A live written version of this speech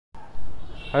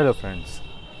Hello friends.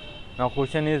 Now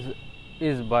question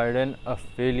is Biden a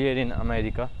failure in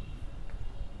America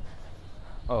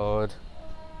or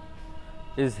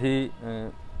is he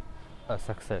a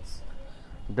success?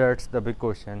 That's the big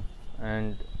question,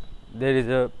 and there is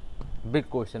a big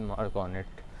question mark on it.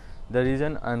 The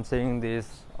reason I'm saying this,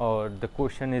 or the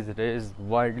question is raised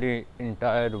widely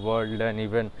entire world and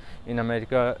even in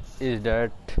America, is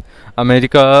that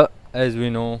America, as we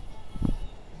know,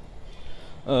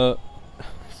 uh,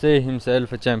 say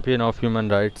himself a champion of human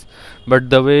rights,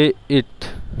 but the way it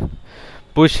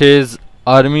pushes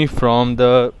army from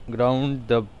the ground,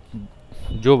 the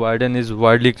Joe Biden is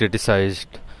widely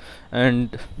criticized,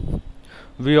 and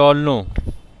we all know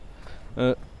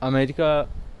America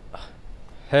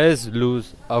has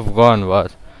lose Afghan war.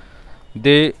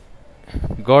 They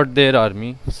got their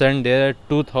army, sent there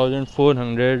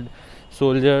 2,400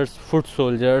 soldiers, foot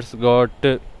soldiers, got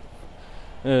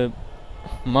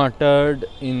martyred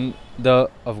in the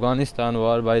Afghanistan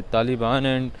war by Taliban,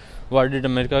 and what did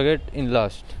America get in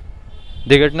last?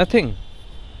 They get nothing.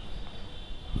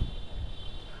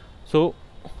 So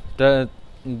the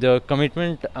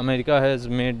commitment America has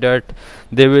made that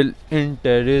they will end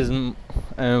terrorism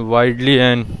widely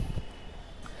and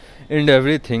end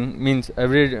everything, means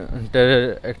every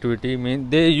terror activity,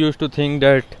 means they used to think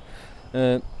that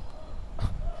uh,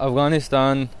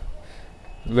 Afghanistan,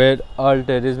 where all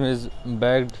terrorism is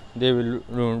backed, they will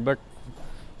ruin. But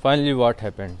finally what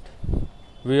happened?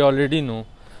 We already know.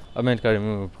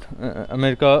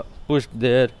 America pushed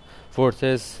their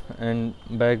forces and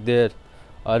back their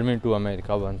army to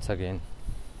America once again.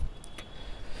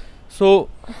 So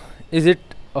is it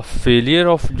a failure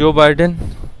of Joe Biden?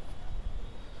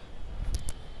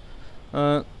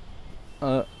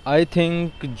 I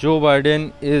think Joe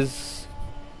Biden is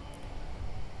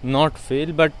not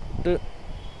fail, but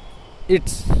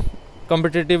it's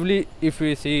competitively, if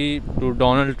we see to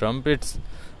Donald Trump, it's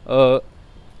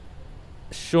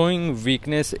showing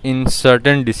weakness in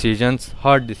certain decisions,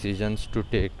 hard decisions to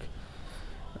take.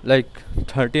 Like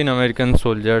 13 American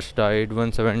soldiers died,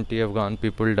 170 Afghan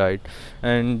people died,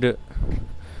 and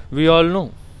we all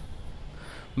know.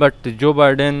 But Joe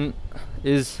Biden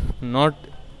is not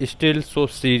still so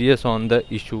serious on the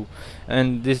issue,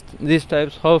 and these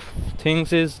types of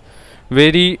things is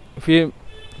very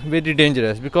very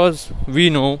dangerous, because we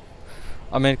know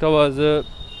America was a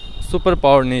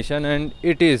superpower nation, and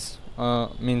it is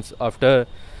means after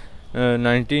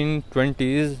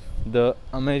 1920s the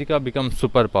America becomes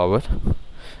superpower,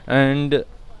 and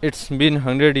it's been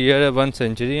 100 years, 1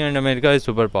 century, and America is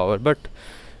superpower. But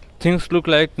things look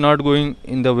like not going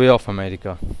in the way of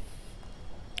America,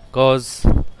 cause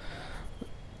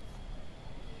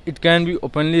it can be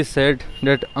openly said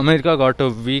that America got a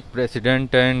weak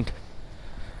president, and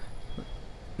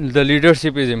the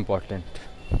leadership is important.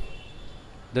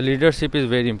 The leadership is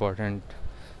very important.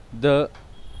 The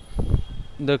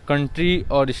country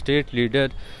or state leader,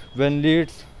 when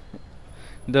leads,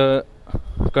 the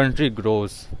country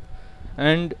grows,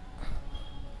 and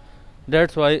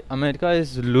that's why America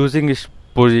is losing its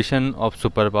position of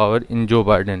superpower in Joe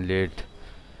Biden led,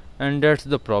 and that's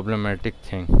the problematic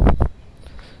thing.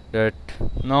 That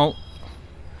now,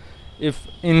 if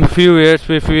in few years,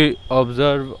 if we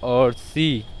observe or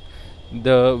see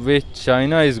the way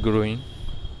China is growing,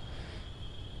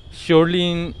 surely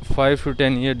in 5 to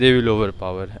 10 years they will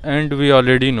overpower. And we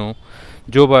already know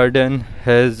Joe Biden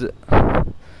has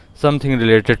something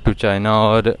related to China,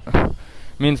 or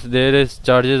means there is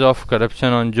charges of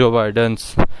corruption on Joe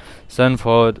Biden's son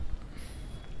for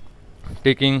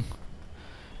taking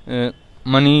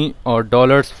money or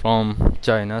dollars from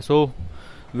China. So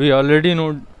we already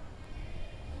know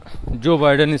Joe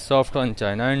Biden is soft on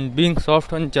China, and being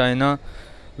soft on China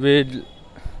will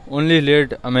only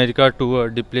lead America to a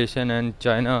depletion, and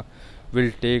China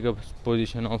will take a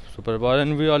position of superpower.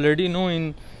 And we already know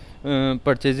in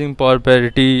purchasing power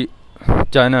parity,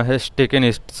 China has taken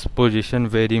its position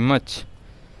very much.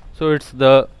 So it's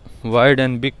the wide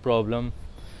and big problem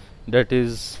that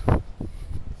is.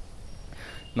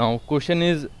 Now question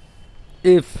is,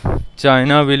 if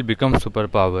China will become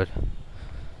superpower,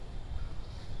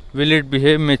 will it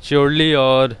behave maturely,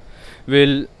 or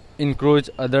will encroach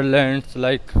other lands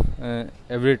like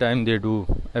every time they do,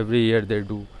 every year they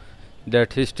do?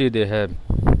 That history they have.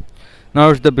 Now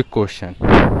it's the big question.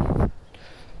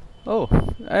 Oh,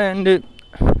 and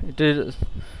it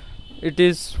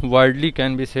is widely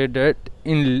can be said that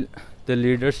in the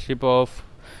leadership of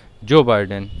Joe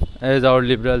Biden, as our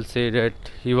liberals say that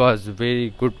he was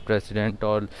very good president,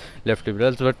 or left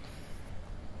liberals, but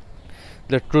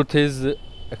the truth is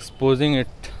exposing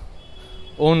it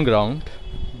own ground,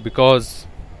 because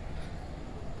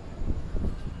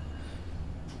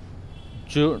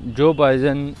Joe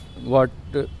Biden, what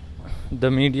the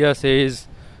media says,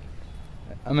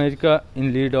 America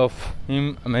in lead of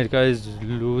him, America is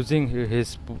losing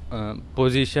his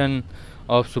position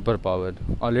of superpower.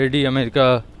 Already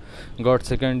America got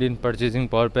second in purchasing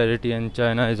power parity and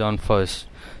China is on first.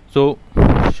 So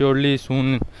surely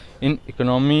soon in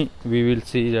economy we will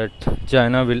see that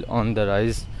China will on the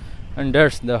rise, and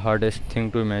that's the hardest thing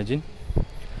to imagine.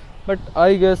 But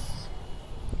I guess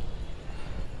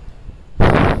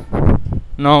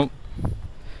now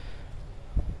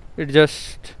it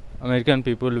just American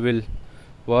people will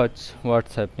watch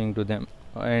what's happening to them,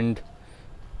 and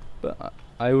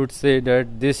I would say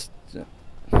that this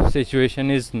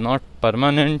situation is not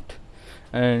permanent,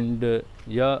 and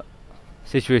yeah,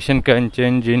 situation can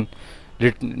change in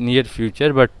near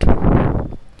future. But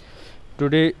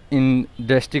today in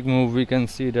drastic move we can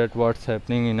see that what's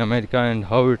happening in America and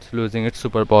how it's losing its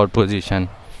superpower position.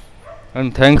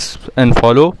 And thanks and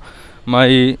follow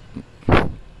my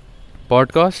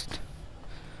podcast,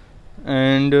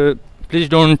 and please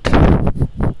don't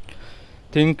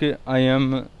think I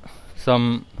am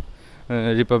some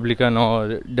Republican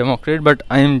or Democrat, but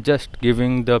I am just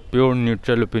giving the pure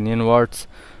neutral opinion what's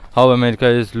how America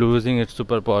is losing its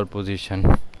superpower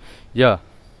position. Yeah,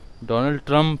 Donald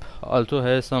Trump also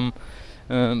has some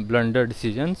blunder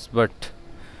decisions, but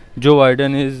Joe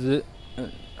Biden is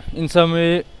in some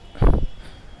way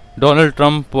Donald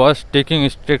Trump was taking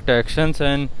strict actions,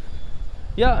 and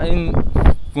yeah, in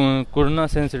corona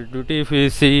sensitivity, if we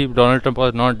see Donald Trump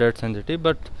was not that sensitive,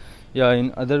 but yeah,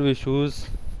 in other issues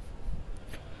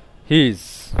he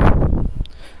is.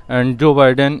 And Joe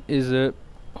Biden is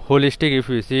holistic. If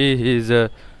we see, he is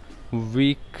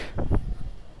weak,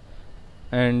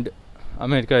 and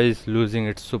America is losing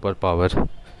its superpower.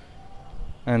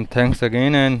 And thanks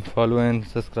again, and follow and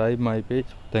subscribe my page.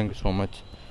 Thank you so much.